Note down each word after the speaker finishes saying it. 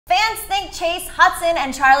Fans think Chase Hudson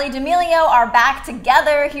and Charli D'Amelio are back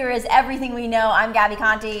together. Here is everything we know. I'm Gabi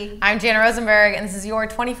Conti. I'm Jana Rosenberg, and this is your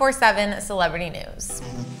 24/7 celebrity news.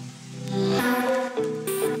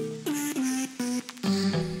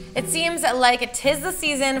 It seems like 'tis the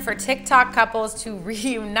season for TikTok couples to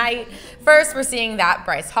reunite. First, we're seeing that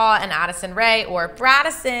Bryce Hall and Addison Rae, or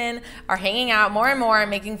Bradison, are hanging out more and more,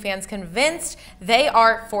 making fans convinced they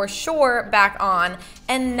are for sure back on.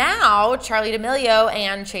 And now, Charli D'Amelio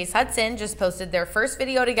and Chase Hudson just posted their first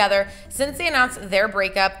video together since they announced their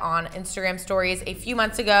breakup on Instagram stories a few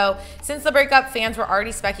months ago. Since the breakup, fans were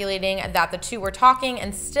already speculating that the two were talking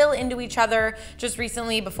and still into each other. Just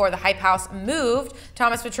recently, before the Hype House moved,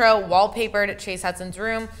 Thomas wallpapered Chase Hudson's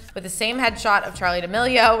room with the same headshot of Charli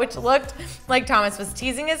D'Amelio, which looked like Thomas was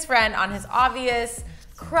teasing his friend on his obvious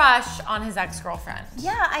crush on his ex-girlfriend.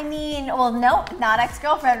 Yeah, I mean, well, no, not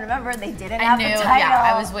ex-girlfriend. Remember, they didn't have the title.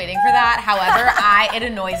 Yeah, I was waiting for that. However, it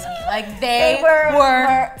annoys me. Like, they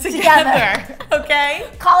were together. Okay?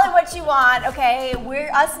 Call it what you want, okay?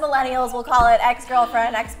 Us millennials will call it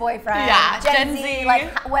ex-girlfriend, ex-boyfriend. Yeah, Gen Z,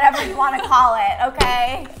 like, whatever you want to call it,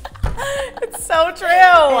 okay? It's so true.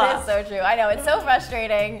 It is so true. I know, it's so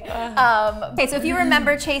frustrating. Okay, so if you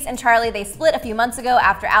remember, Chase and Charli, they split a few months ago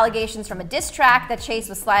after allegations from a diss track that Chase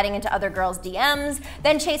was sliding into other girls' DMs.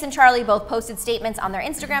 Then Chase and Charli both posted statements on their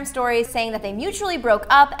Instagram stories saying that they mutually broke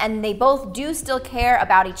up and they both do still care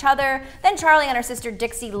about each other. Then Charli and her sister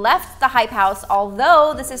Dixie left the Hype House,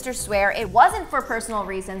 although the sisters swear it wasn't for personal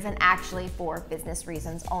reasons and actually for business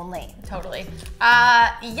reasons only. Totally.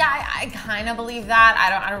 Yeah, I kind of believe that.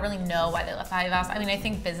 I don't really know why they left the Hype House. I mean, I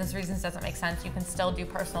think business reasons doesn't make sense. You can still do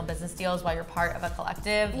personal business deals while you're part of a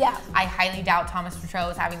collective. Yeah. I highly doubt Thomas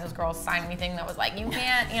was having those girls sign anything that was like, you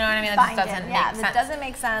can't, you know what I mean? That just doesn't make sense. It doesn't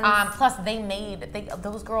make sense. Plus,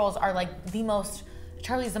 those girls are like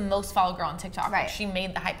Charli's the most followed girl on TikTok. Right. Like, she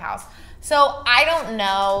made the Hype House. So I don't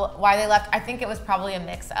know why they left. I think it was probably a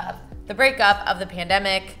mix of the breakup, of the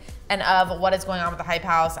pandemic, and of what is going on with the Hype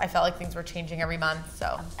House. I felt like things were changing every month,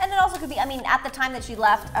 so. And it also could be, I mean, at the time that she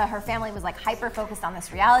left, her family was like hyper-focused on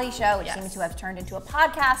this reality show, which seemed to have turned into a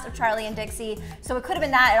podcast of Charli and Dixie. So it could have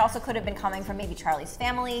been that. It also could have been coming from maybe Charli's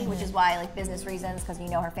family, which is why, like, business reasons, because you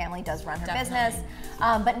know her family does run her business.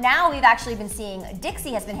 But now we've actually been seeing,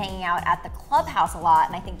 Dixie has been hanging out at the Clubhouse a lot,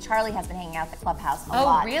 and I think Charli has been hanging out at the Clubhouse a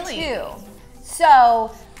lot too.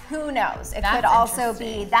 So, who knows? It could also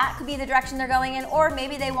be, that could be the direction they're going in, or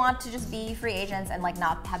maybe they want to just be free agents and like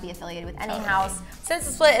not be affiliated with any house. Since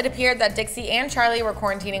the split, it appeared that Dixie and Charli were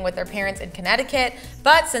quarantining with their parents in Connecticut,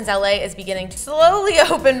 but since LA is beginning to slowly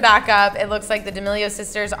open back up, it looks like the D'Amelio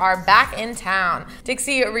sisters are back in town.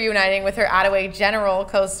 Dixie reuniting with her Attaway General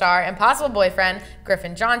co-star and possible boyfriend,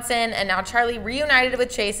 Griffin Johnson, and now Charli reunited with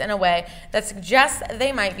Chase in a way that suggests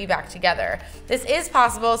they might be back together. This is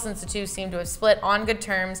possible since the two seem to have split on good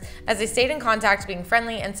terms, as they stayed in contact, being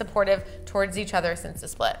friendly and supportive towards each other since the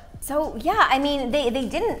split. So yeah, I mean, they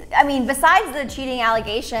didn't, I mean, besides the cheating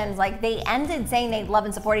allegations, like, they ended saying they love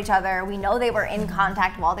and support each other. We know they were in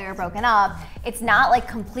contact while they were broken up. It's not like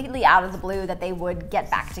completely out of the blue that they would get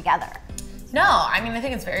back together. No, I mean, I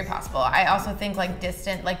think it's very possible. I also think like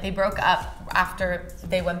they broke up after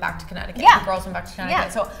they went back to Connecticut. Yeah. The girls went back to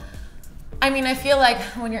Connecticut. So, I mean, I feel like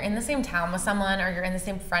when you're in the same town with someone or you're in the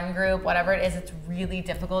same friend group, whatever it is, it's really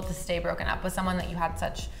difficult to stay broken up with someone that you had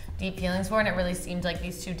such deep feelings for, and it really seemed like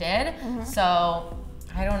these two did. So,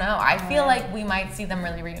 I don't know. I feel like we might see them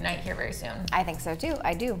really reunite here very soon. I think so too,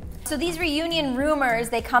 I do. So these reunion rumors,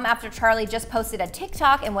 they come after Charli just posted a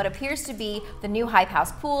TikTok in what appears to be the new Hype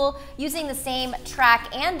House pool, using the same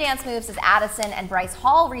track and dance moves as Addison and Bryce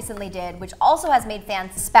Hall recently did, which also has made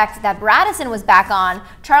fans suspect that Bradison was back on.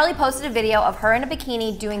 Charli posted a video of her in a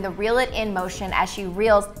bikini doing the reel it in motion as she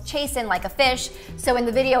reels Chase in like a fish. So in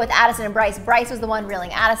the video with Addison and Bryce was the one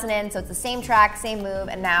reeling Addison in, so it's the same track, same move,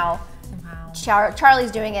 and now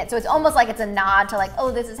Charli's doing it. So it's almost like it's a nod to like,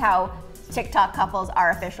 oh, this is how TikTok couples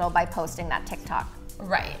are official by posting that TikTok.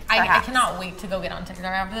 Right. I cannot wait to go get on TikTok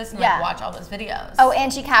after this and like watch all those videos. Oh,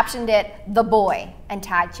 and she captioned it, "The Boy," and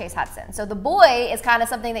tagged Chase Hudson. So the boy is kind of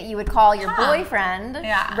something that you would call your boyfriend,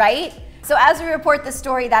 right? So as we report this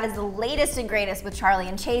story, that is the latest and greatest with Charli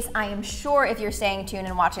and Chase. I am sure if you're staying tuned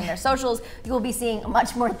and watching their socials, you will be seeing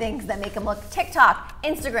much more things that make them look TikTok,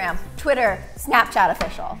 Instagram, Twitter, Snapchat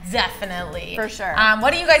official. Definitely. For sure.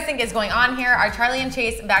 What do you guys think is going on here? Are Charli and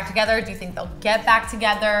Chase back together? Do you think they'll get back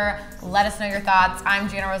together? Let us know your thoughts. I'm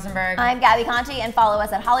Jana Rosenberg. I'm Gabi Conti, and follow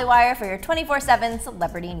us at Hollywire for your 24/7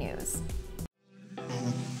 celebrity news.